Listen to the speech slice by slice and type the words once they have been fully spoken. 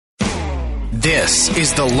This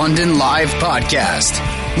is the London Live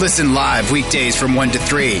Podcast. Listen live weekdays from 1 to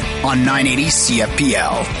 3 on 980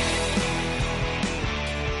 CFPL.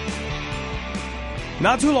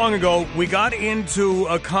 Not too long ago, we got into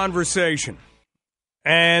a conversation,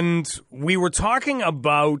 and we were talking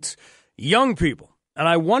about young people, and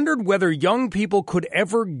I wondered whether young people could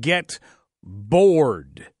ever get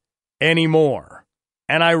bored anymore.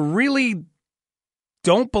 And I really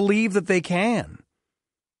don't believe that they can.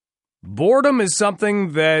 Boredom is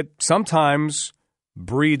something that sometimes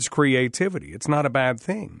breeds creativity. It's not a bad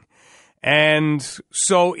thing. And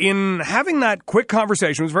so in having that quick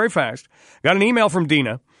conversation, it was very fast, got an email from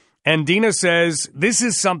Dina, and Dina says, this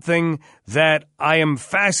is something that I am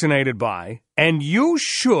fascinated by, and you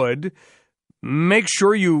should make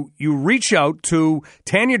sure you reach out to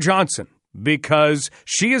Tanya Johnson, because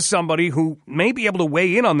she is somebody who may be able to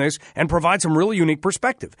weigh in on this and provide some really unique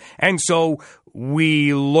perspective. And so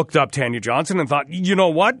we looked up Tanya Johnson and thought, you know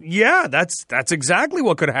what? Yeah, that's exactly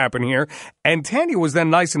what could happen here. And Tanya was then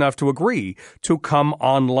nice enough to agree to come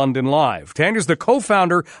on London Live. Tanya's the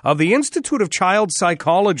co-founder of the Institute of Child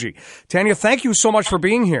Psychology. Tanya, thank you so much for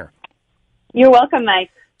being here. You're welcome,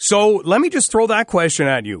 Mike. So let me just throw that question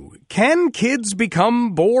at you. Can kids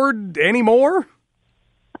become bored anymore?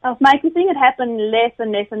 Mike, we're seeing it happen less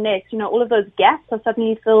and less and less. You know, all of those gaps are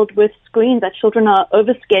suddenly filled with screens that children are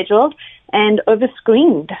overscheduled and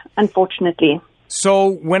overscreened, unfortunately. So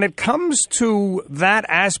when it comes to that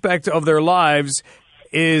aspect of their lives,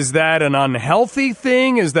 is that an unhealthy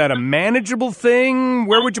thing? Is that a manageable thing?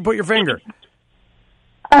 Where would you put your finger?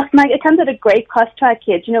 Mike, it comes at a great cost to our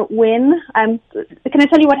kids. You know, can I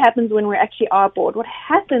tell you what happens when we actually are bored? What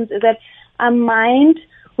happens is that our mind,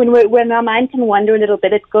 when our mind can wander a little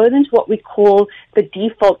bit, it goes into what we call the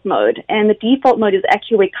default mode. And the default mode is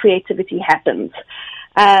actually where creativity happens.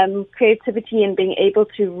 Creativity and being able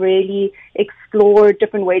to really explore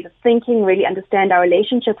different ways of thinking, really understand our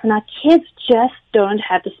relationships. And our kids just don't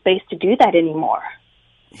have the space to do that anymore.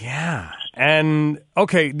 Yeah. And,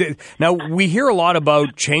 okay, now we hear a lot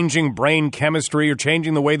about changing brain chemistry or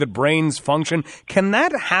changing the way that brains function. Can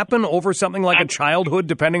that happen over something like a childhood,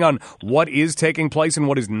 depending on what is taking place and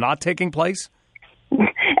what is not taking place?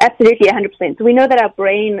 Absolutely, 100%. So we know that our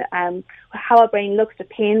brain, how our brain looks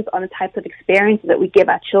depends on the types of experiences that we give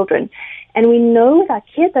our children. And we know with our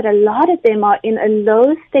kids that a lot of them are in a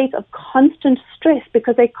low state of constant stress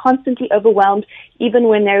because they're constantly overwhelmed, even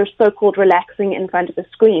when they're so-called relaxing in front of the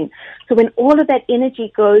screen. So when all of that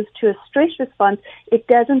energy goes to a stress response, it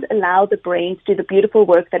doesn't allow the brain to do the beautiful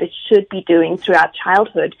work that it should be doing throughout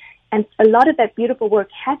childhood. And a lot of that beautiful work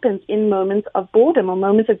happens in moments of boredom or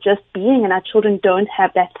moments of just being, and our children don't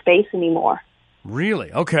have that space anymore.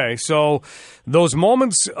 Really? Okay, so those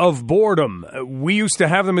moments of boredom, we used to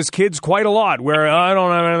have them as kids quite a lot, where I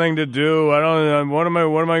don't have anything to do. What am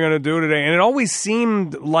I going to do today? And it always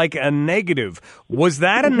seemed like a negative. Was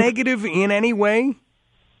that a negative in any way?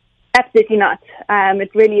 Absolutely not. It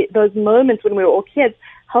really, those moments when we were all kids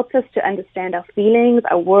helped us to understand our feelings,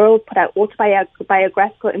 our world, put our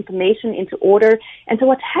autobiographical information into order. And so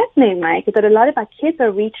what's happening, Mike, is that a lot of our kids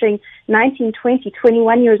are reaching 19, 20,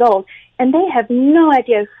 21 years old, and they have no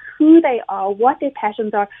idea who they are, what their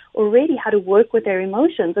passions are, or really how to work with their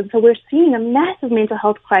emotions. And so we're seeing a massive mental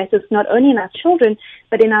health crisis, not only in our children,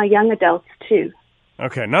 but in our young adults too.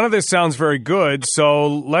 Okay, none of this sounds very good, so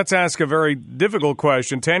let's ask a very difficult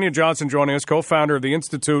question. Tanya Johnson joining us, co-founder of the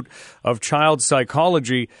Institute of Child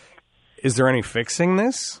Psychology. Is there any fixing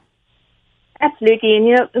this? Absolutely. And,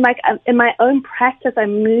 you know, Mike, in my own practice, I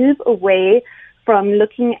move away from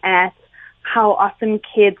looking at how often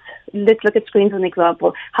kids, let's look at screens as an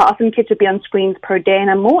example, how often kids should be on screens per day, and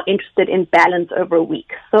I'm more interested in balance over a week.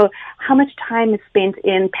 So how much time is spent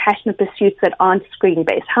in passionate pursuits that aren't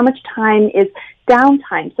screen-based? How much time is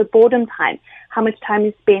downtime, so boredom time? How much time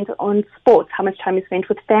is spent on sports? How much time is spent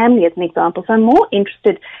with family, as an example? So I'm more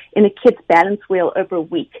interested in a kid's balance wheel over a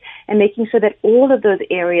week and making sure that all of those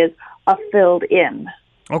areas are filled in.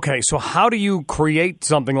 Okay, so how do you create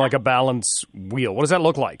something like a balance wheel? What does that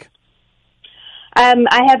look like?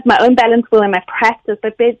 I have my own balance wheel in my practice,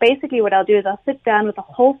 but basically what I'll do is I'll sit down with the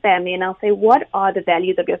whole family and I'll say, what are the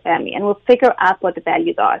values of your family? And we'll figure out what the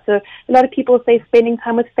values are. So a lot of people say spending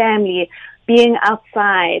time with family, being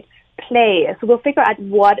outside, play. So we'll figure out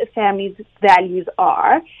what a family's values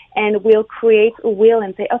are, and we'll create a wheel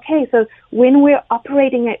and say, okay, so when we're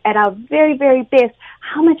operating at our very, very best,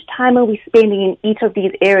 how much time are we spending in each of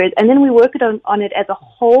these areas? And then we work on it as a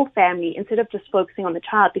whole family instead of just focusing on the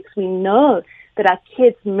child, because we know that our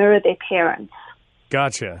kids mirror their parents.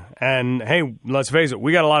 Gotcha. And hey, let's face it,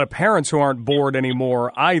 we got a lot of parents who aren't bored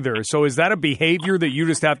anymore either. So is that a behavior that you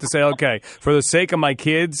just have to say, okay, for the sake of my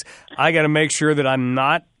kids, I got to make sure that I'm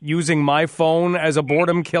not using my phone as a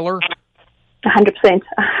boredom killer? 100%,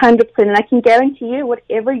 100%. And I can guarantee you,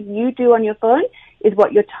 whatever you do on your phone is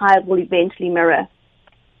what your child will eventually mirror.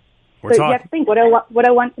 You have to think, what I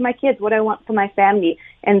want for my kids, what I want for my family,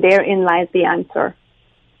 and therein lies the answer.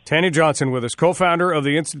 Tanya Johnson with us, co-founder of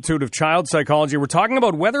the Institute of Child Psychology. We're talking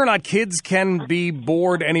about whether or not kids can be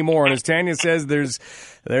bored anymore. And as Tanya says, there's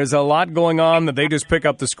a lot going on that they just pick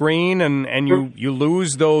up the screen and you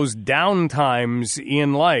lose those downtimes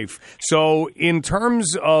in life. So in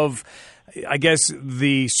terms of, I guess,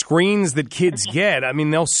 the screens that kids get, I mean,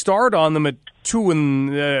 they'll start on them at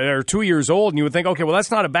 2 years old, and you would think, okay, well,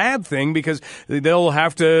 that's not a bad thing because they'll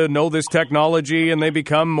have to know this technology and they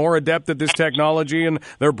become more adept at this technology and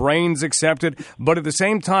their brains accept it. But at the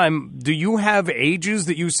same time, do you have ages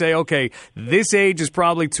that you say, okay, this age is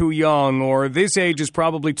probably too young, or this age is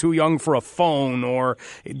probably too young for a phone, or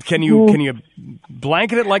can you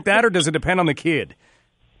blanket it like that, or does it depend on the kid?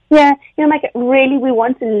 Yeah, Mike, really we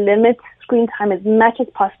want to limit screen time as much as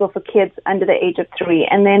possible for kids under the age of 3.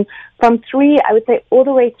 And then from 3, I would say all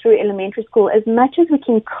the way through elementary school, as much as we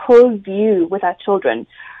can co-view with our children.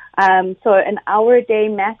 So an hour a day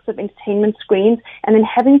max of entertainment screens, and then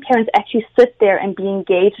having parents actually sit there and be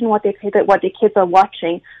engaged in what their kids are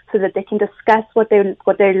watching, so that they can discuss what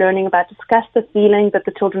they're learning about, discuss the feelings that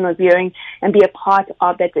the children are viewing, and be a part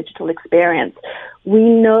of that digital experience. We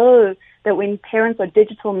know that when parents are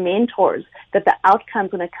digital mentors, that the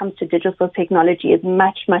outcomes when it comes to digital technology is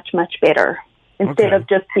much, much, much better instead of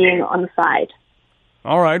just being on the side.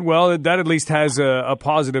 All right. Well, that at least has a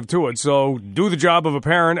positive to it. So do the job of a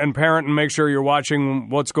parent and make sure you're watching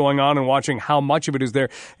what's going on and watching how much of it is there.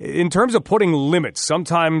 In terms of putting limits,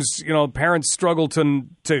 sometimes, parents struggle to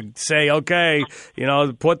say, okay,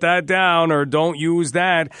 put that down or don't use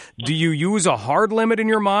that. Do you use a hard limit in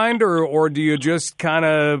your mind or do you just kind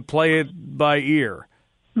of play it by ear?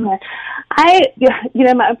 My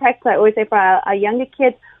own practice, I always say for our younger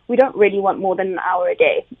kids, we don't really want more than an hour a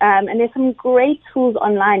day. And there's some great tools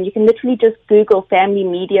online. You can literally just Google family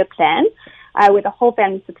media plan, where the whole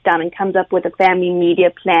family sits down and comes up with a family media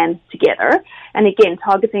plan together. And again,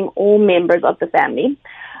 targeting all members of the family.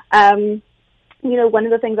 One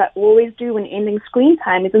of the things I always do when ending screen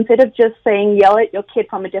time is instead of just saying, yell at your kid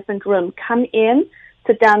from a different room, come in,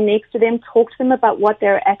 sit down next to them, talk to them about what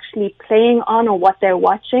they're actually playing on or what they're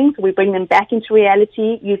watching. So we bring them back into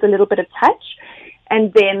reality, use a little bit of touch,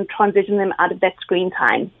 and then transition them out of that screen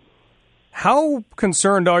time. How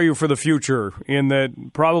concerned are you for the future in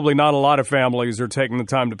that probably not a lot of families are taking the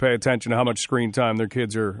time to pay attention to how much screen time their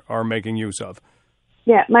kids are making use of?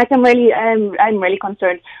 Yeah, Mike, I'm really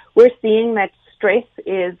concerned. We're seeing that stress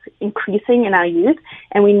is increasing in our youth,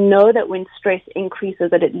 and we know that when stress increases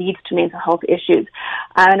that it leads to mental health issues.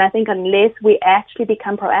 And I think unless we actually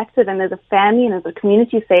become proactive and as a family and as a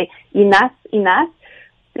community say, enough,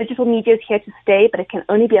 digital media is here to stay, but it can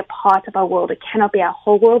only be a part of our world. It cannot be our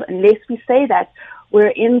whole world. Unless we say that, we're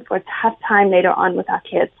in for a tough time later on with our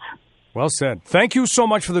kids. Well said. Thank you so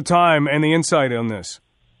much for the time and the insight on this.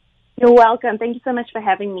 You're welcome. Thank you so much for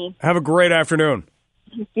having me. Have a great afternoon.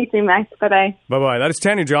 You too, Max. Bye-bye. Bye-bye. That is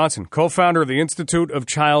Tanya Johnson, co-founder of the Institute of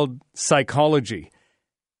Child Psychology.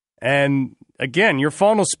 And again, your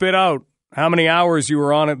phone will spit out how many hours you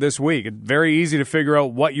were on it this week. It's very easy to figure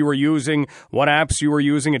out what you were using, what apps you were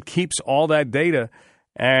using. It keeps all that data.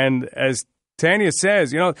 And as Tanya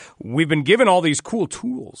says, we've been given all these cool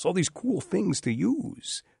tools, all these cool things to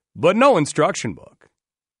use, but no instruction book.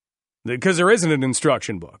 Because there isn't an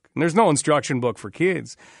instruction book. And there's no instruction book for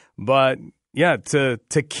kids. But yeah, to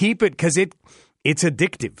keep it, because it's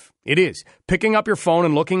addictive. It is. Picking up your phone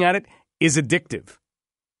and looking at it is addictive.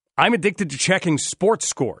 I'm addicted to checking sports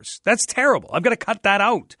scores. That's terrible. I've got to cut that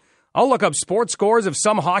out. I'll look up sports scores of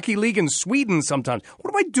some hockey league in Sweden sometimes.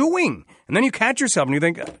 What am I doing? And then you catch yourself and you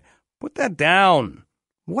think, put that down.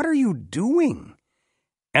 What are you doing?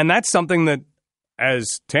 And that's something that,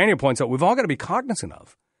 as Tanya points out, we've all got to be cognizant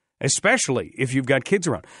of, especially if you've got kids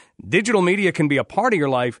around. Digital media can be a part of your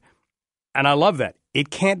life, and I love that.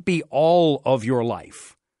 It can't be all of your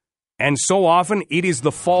life. And so often, it is the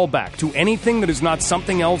fallback to anything that is not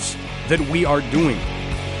something else that we are doing.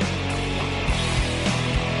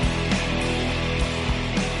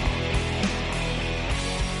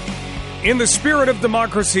 In the spirit of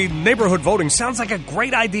democracy, neighborhood voting sounds like a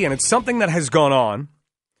great idea, and it's something that has gone on.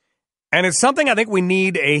 And it's something I think we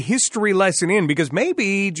need a history lesson in, because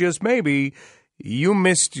maybe, just maybe, you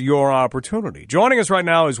missed your opportunity. Joining us right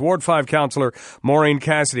now is Ward 5 Councillor Maureen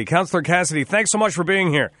Cassidy. Councillor Cassidy, thanks so much for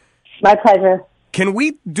being here. My pleasure. Can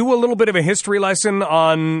we do a little bit of a history lesson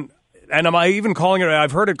on, and am I even calling it,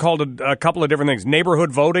 I've heard it called a couple of different things,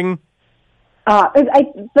 neighborhood voting?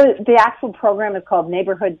 The actual program is called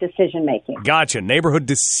Neighborhood Decision Making. Gotcha. Neighborhood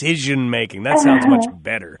Decision Making. That sounds much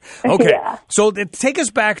better. Okay. Yeah. So take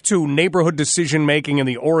us back to neighborhood decision making and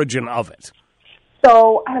the origin of it.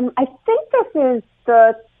 So I think this is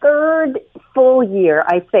the third full year,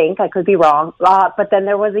 I think. I could be wrong. But then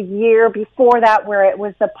there was a year before that where it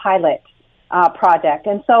was the pilot project.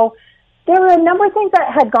 And so there were a number of things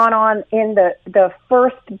that had gone on in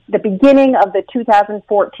the beginning of the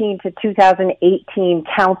 2014 to 2018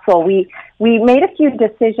 council. We made a few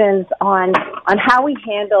decisions on how we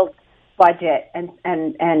handled budget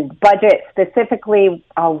and budget specifically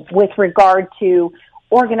with regard to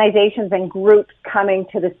organizations and groups coming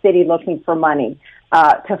to the city looking for money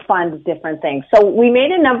to fund different things. So we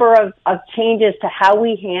made a number of changes to how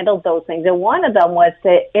we handled those things. And one of them was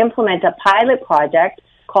to implement a pilot project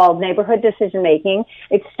called Neighborhood Decision Making.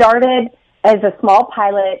 It started as a small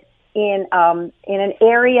pilot in an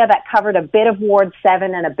area that covered a bit of Ward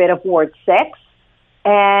 7 and a bit of Ward 6.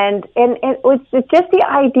 And it was just the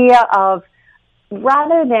idea of,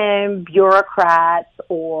 rather than bureaucrats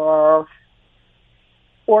or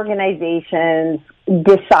organizations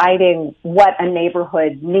deciding what a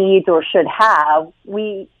neighborhood needs or should have,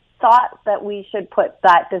 we thought that we should put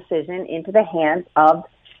that decision into the hands of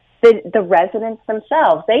the residents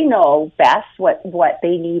themselves. They know best what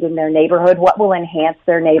they need in their neighborhood, what will enhance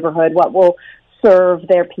their neighborhood, what will serve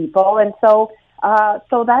their people. And so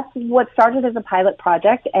that's what started as a pilot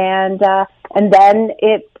project, and then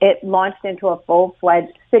it launched into a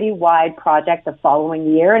full-fledged citywide project the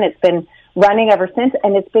following year, and it's been running ever since,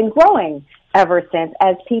 and it's been growing ever since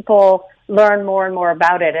as people learn more and more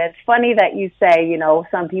about it. And it's funny that you say,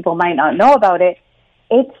 some people might not know about it.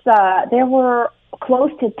 There were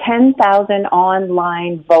close to 10,000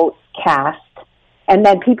 online votes cast, and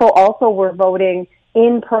then people also were voting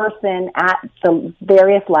in person at the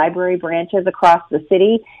various library branches across the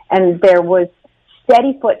city, and there was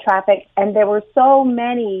steady foot traffic, and there were so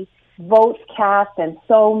many votes cast and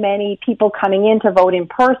so many people coming in to vote in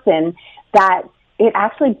person that it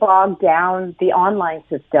actually bogged down the online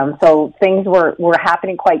system. So things were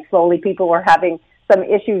happening quite slowly. People were having some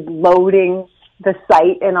issues loading the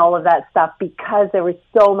site and all of that stuff because there was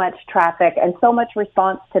so much traffic and so much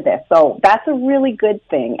response to this. So that's a really good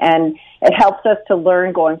thing, and it helps us to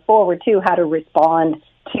learn going forward too how to respond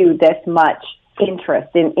to this much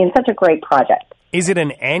interest in such a great project. Is it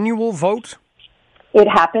an annual vote? It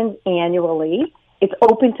happens annually. It's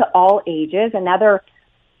open to all ages. Another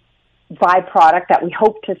byproduct that we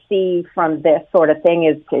hope to see from this sort of thing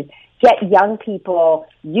is to get young people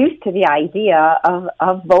used to the idea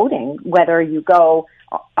of voting, whether you go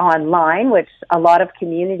online, which a lot of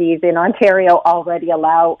communities in Ontario already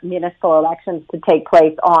allow municipal elections to take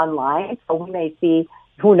place online. So we may see,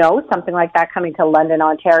 who knows, something like that coming to London,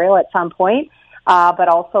 Ontario at some point. But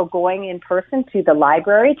also going in person to the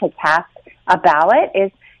library to cast a ballot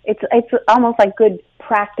it's almost like good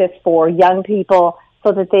practice for young people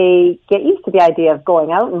so that they get used to the idea of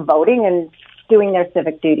going out and voting and doing their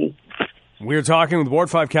civic duty. We're talking with Ward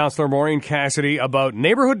 5 Councillor Maureen Cassidy about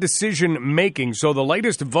neighborhood decision making. So the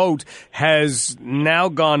latest vote has now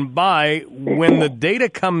gone by. When the data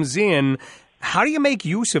comes in, how do you make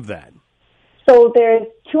use of that? So there's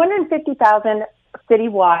 $250,000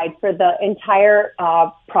 citywide for the entire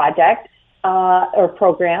project or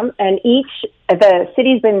program, and the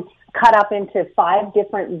city's been cut up into 5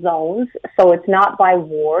 different zones. So it's not by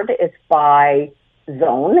ward; it's by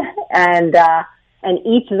zone, and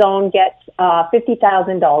each zone gets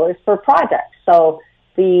 $50,000 per project. So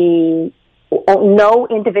no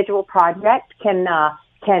individual project can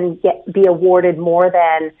be awarded more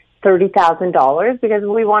than $30,000 because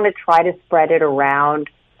we want to try to spread it around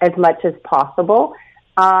as much as possible.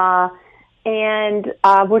 And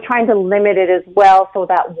we're trying to limit it as well so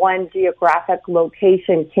that one geographic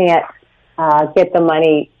location can't get the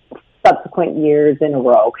money subsequent years in a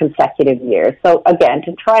row, consecutive years. So again,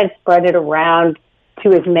 to try and spread it around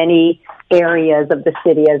to as many areas of the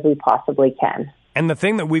city as we possibly can. And the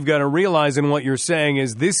thing that we've got to realize in what you're saying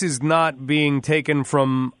is this is not being taken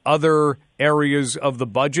from other areas of the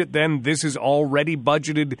budget then. This is already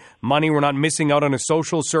budgeted money. We're not missing out on a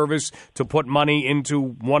social service to put money into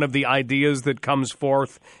one of the ideas that comes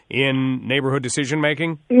forth in neighborhood decision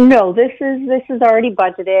making? No, this is already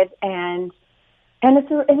budgeted, and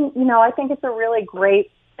I think it's a really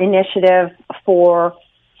great initiative for,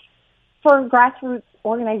 for grassroots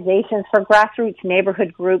organizations, for grassroots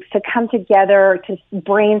neighborhood groups to come together, to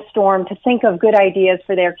brainstorm, to think of good ideas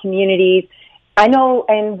for their communities. I know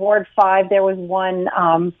in Ward 5 there was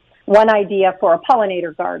one idea for a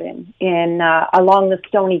pollinator garden along the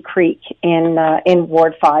Stony Creek in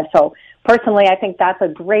Ward 5. So personally, I think that's a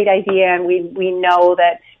great idea, and we know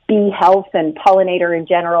that bee health and pollinator in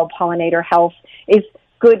general, pollinator health is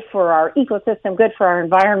good for our ecosystem, good for our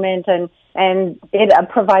environment, and it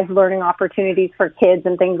provides learning opportunities for kids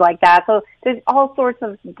and things like that. So there's all sorts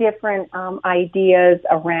of different ideas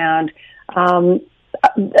around. A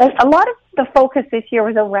lot of the focus this year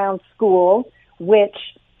was around schools, which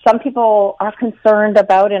some people are concerned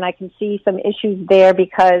about, and I can see some issues there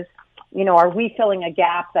because, are we filling a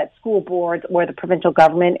gap that school boards or the provincial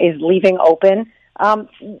government is leaving open?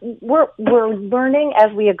 We're learning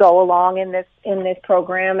as we go along in this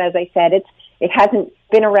program. As I said, it hasn't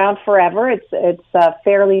been around forever. It's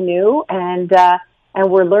fairly new, and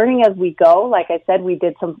we're learning as we go. Like I said, we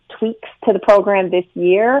did some tweaks to the program this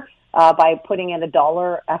year by putting in a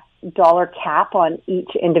dollar cap on each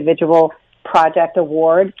individual project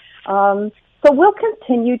award. So we'll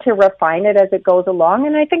continue to refine it as it goes along,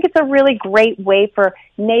 and I think it's a really great way for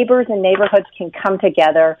neighbors and neighborhoods can come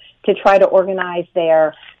together to try to organize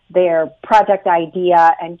their project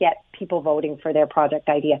idea and get people voting for their project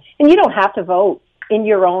idea. And you don't have to vote in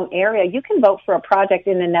your own area. You can vote for a project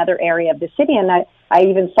in another area of the city, and I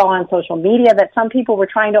even saw on social media that some people were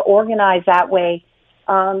trying to organize that way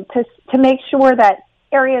to make sure that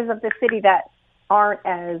areas of the city that aren't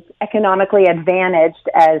as economically advantaged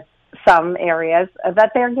as some areas,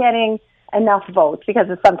 that they're getting enough votes, because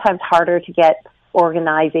it's sometimes harder to get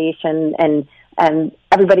organization and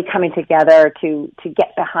everybody coming together to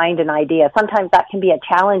get behind an idea. Sometimes that can be a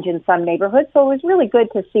challenge in some neighborhoods, so it was really good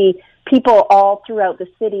to see people all throughout the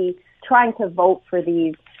city trying to vote for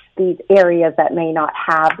these areas that may not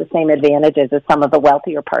have the same advantages as some of the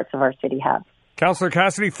wealthier parts of our city have. Councillor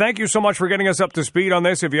Cassidy, thank you so much for getting us up to speed on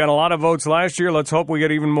this. If you had a lot of votes last year, let's hope we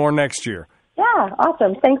get even more next year. Yeah,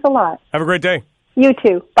 awesome. Thanks a lot. Have a great day. You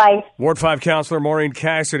too. Bye. Ward 5 Councillor Maureen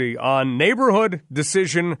Cassidy on neighborhood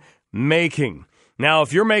decision making. Now,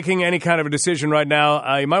 if you're making any kind of a decision right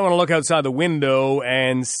now, you might want to look outside the window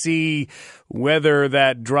and see whether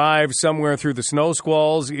that drive somewhere through the snow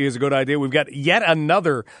squalls is a good idea. We've got yet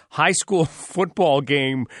another high school football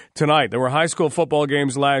game tonight. There were high school football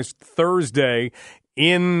games last Thursday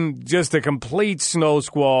in just a complete snow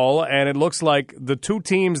squall, and it looks like the two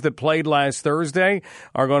teams that played last Thursday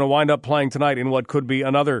are going to wind up playing tonight in what could be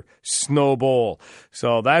another snow bowl.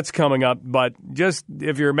 So that's coming up, but just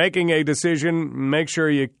if you're making a decision, make sure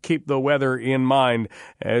you keep the weather in mind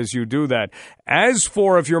as you do that. As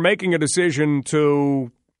for if you're making a decision to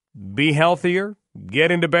be healthier,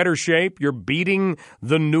 get into better shape, you're beating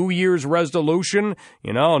the New Year's resolution.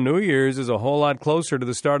 New Year's is a whole lot closer to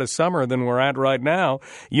the start of summer than we're at right now.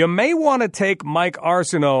 You may want to take Mike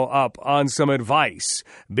Arsenault up on some advice,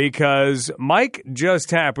 because Mike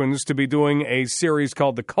just happens to be doing a series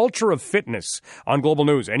called The Culture of Fitness on Global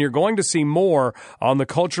News, and you're going to see more on the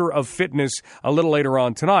culture of fitness a little later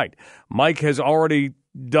on tonight. Mike has already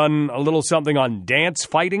done a little something on dance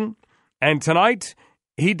fighting, and tonight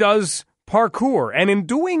he does parkour. And in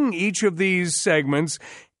doing each of these segments,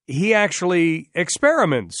 he actually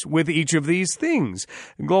experiments with each of these things.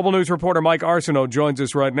 Global News reporter Mike Arsenault joins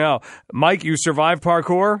us right now. Mike, you survived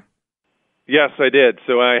parkour? Yes, I did.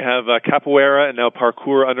 So I have capoeira and now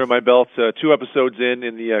parkour under my belt, 2 episodes in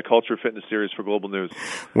the Culture Fitness series for Global News.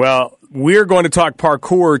 Well, we're going to talk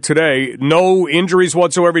parkour today. No injuries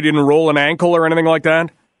whatsoever? You didn't roll an ankle or anything like that?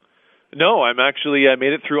 No, I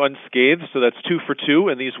made it through unscathed, so that's 2 for 2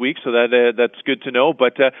 in these weeks, so that's good to know.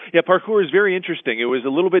 But parkour is very interesting. It was a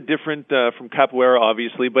little bit different from capoeira,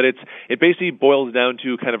 obviously, but it basically boils down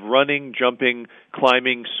to kind of running, jumping,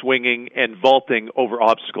 climbing, swinging, and vaulting over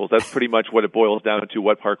obstacles. That's pretty much what it boils down to,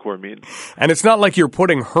 what parkour means. And it's not like you're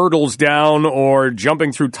putting hurdles down or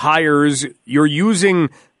jumping through tires. You're using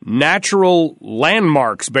natural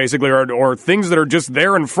landmarks, basically, or things that are just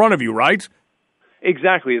there in front of you, right?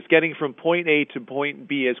 Exactly. It's getting from point A to point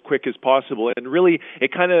B as quick as possible. And really,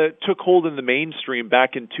 it kind of took hold in the mainstream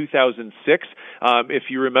back in 2006. If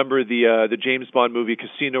you remember the James Bond movie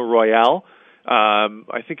Casino Royale,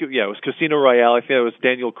 I think it was Casino Royale. I think it was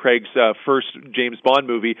Daniel Craig's first James Bond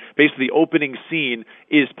movie. Basically, the opening scene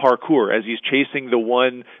is parkour as he's chasing the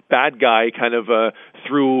one bad guy kind of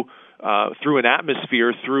through through an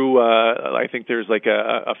atmosphere, through I think there's like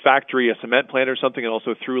a factory, a cement plant or something, and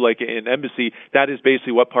also through like an embassy. That is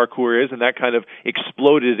basically what parkour is, and that kind of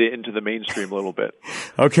exploded it into the mainstream a little bit.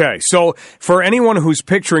 Okay, so for anyone who's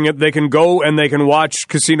picturing it, they can go and they can watch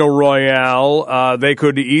Casino Royale. They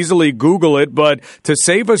could easily Google it, but to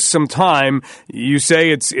save us some time, you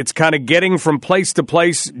say it's kind of getting from place to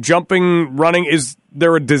place, jumping, running. Is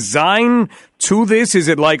there a design to this? Is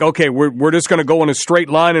it like, okay, we're just going to go in a straight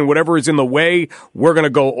line and whatever is in the way, we're going to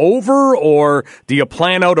go over? Or do you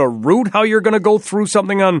plan out a route how you're going to go through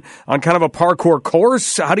something on kind of a parkour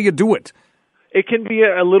course? How do you do it? It can be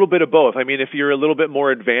a little bit of both. I mean, if you're a little bit more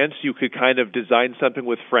advanced, you could kind of design something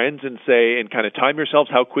with friends and say, and kind of time yourselves,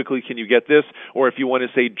 how quickly can you get this? Or if you want to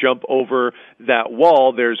say jump over that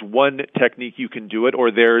wall, there's one technique you can do it,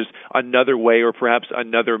 or there's another way or perhaps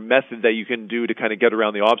another method that you can do to kind of get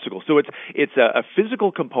around the obstacle. So it's a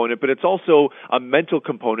physical component, but it's also a mental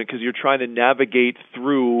component because you're trying to navigate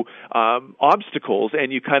through obstacles,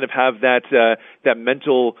 and you kind of have that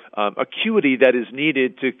mental acuity that is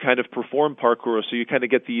needed to kind of perform parkour. So you kind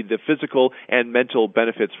of get the physical and mental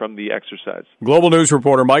benefits from the exercise. Global News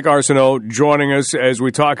reporter Mike Arsenault joining us as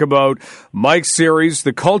we talk about Mike's series,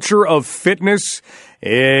 The Culture of Fitness.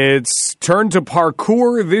 It's turned to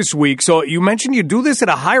parkour this week. So you mentioned you do this at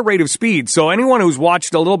a high rate of speed. So anyone who's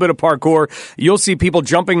watched a little bit of parkour, you'll see people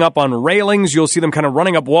jumping up on railings. You'll see them kind of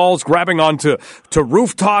running up walls, grabbing onto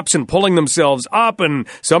rooftops and pulling themselves up. And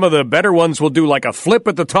some of the better ones will do like a flip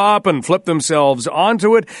at the top and flip themselves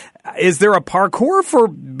onto it. Is there a parkour for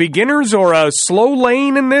beginners or a slow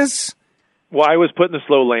lane in this? Well, I was put in the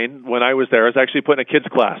slow lane when I was there. I was actually put in a kids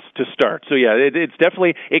class to start. So yeah, it's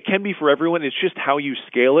definitely, it can be for everyone. It's just how you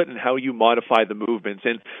scale it and how you modify the movements.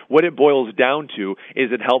 And what it boils down to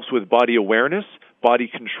is it helps with body awareness,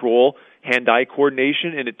 body control, hand-eye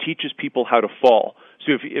coordination, and it teaches people how to fall.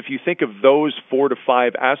 So if you think of those 4 to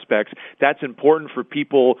 5 aspects, that's important for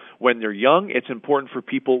people when they're young. It's important for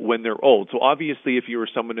people when they're old. So obviously, if you were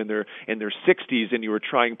someone in their 60s and you were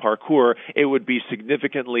trying parkour, it would be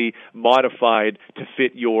significantly modified to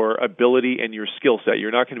fit your ability and your skill set. You're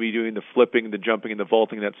not going to be doing the flipping, the jumping, and the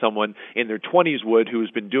vaulting that someone in their 20s would, who's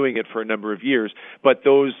been doing it for a number of years. But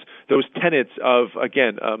those tenets of,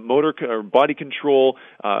 again, motor or body control,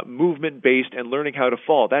 movement-based, and learning how to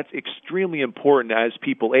fall, that's extremely important as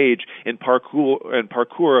people age, and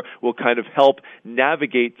parkour will kind of help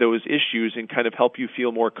navigate those issues and kind of help you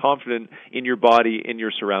feel more confident in your body, in your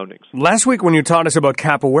surroundings. Last week when you taught us about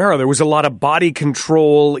capoeira, there was a lot of body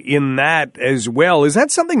control in that as well. Is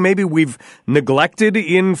that something maybe we've neglected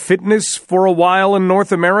in fitness for a while in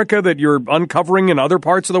North America that you're uncovering in other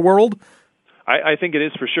parts of the world? I think it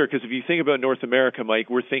is for sure, because if you think about North America, Mike,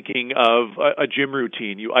 we're thinking of a gym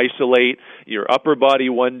routine. You isolate your upper body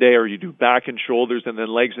one day, or you do back and shoulders and then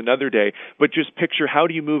legs another day. But just picture, how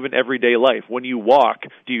do you move in everyday life? When you walk,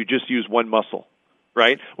 do you just use one muscle?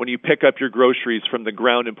 Right? When you pick up your groceries from the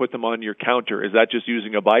ground and put them on your counter, is that just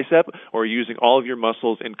using a bicep, or using all of your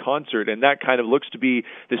muscles in concert? And that kind of looks to be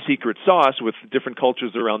the secret sauce with different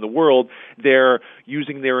cultures around the world. They're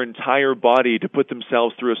using their entire body to put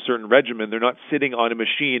themselves through a certain regimen. They're not sitting on a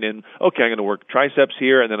machine and, okay, I'm going to work triceps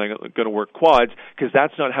here and then I'm going to work quads, because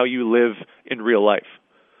that's not how you live in real life.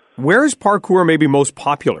 Where is parkour maybe most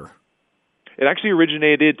popular? It actually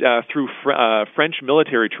originated through French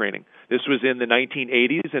military training. This was in the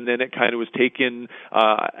 1980s, and then it kind of was taken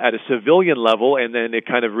at a civilian level, and then it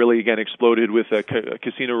kind of really, again, exploded with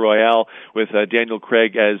Casino Royale with Daniel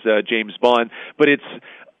Craig as James Bond. But it's,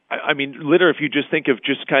 I mean, literally, if you just think of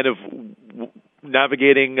just kind of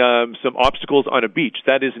navigating some obstacles on a beach,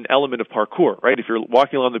 that is an element of parkour, right? If you're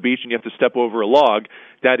walking along the beach and you have to step over a log,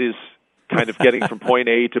 that is kind of getting from point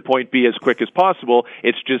A to point B as quick as possible.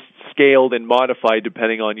 It's just scaled and modified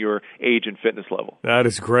depending on your age and fitness level. That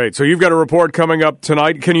is great. So you've got a report coming up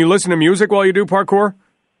tonight. Can you listen to music while you do parkour?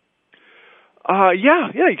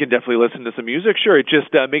 Yeah, you can definitely listen to some music. Sure, just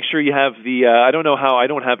make sure you have the. I don't know how. I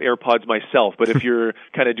don't have AirPods myself, but if you're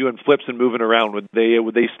kind of doing flips and moving around, would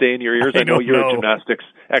they stay in your ears? I know you're a gymnastics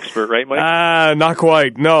expert, right, Mike? Not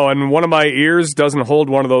quite. No, and one of my ears doesn't hold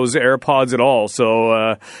one of those AirPods at all.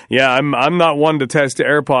 So yeah, I'm not one to test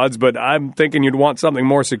AirPods, but I'm thinking you'd want something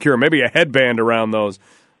more secure. Maybe a headband around those.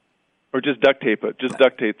 Or just duct tape it. Just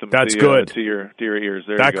duct tape them That's good. To your ears.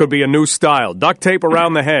 There that you go. Could be a new style. Duct tape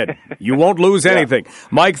around the head. You won't lose anything.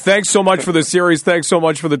 Mike, thanks so much for the series. Thanks so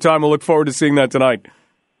much for the time. We'll look forward to seeing that tonight.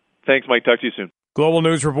 Thanks, Mike. Talk to you soon. Global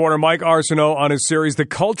News reporter Mike Arsenault on his series, The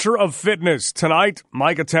Culture of Fitness. Tonight,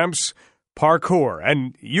 Mike attempts parkour,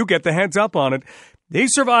 and you get the heads up on it. He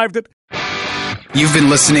survived it. You've been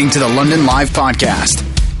listening to the London Live Podcast.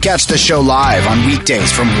 Catch the show live on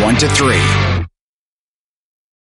weekdays from 1 to 3.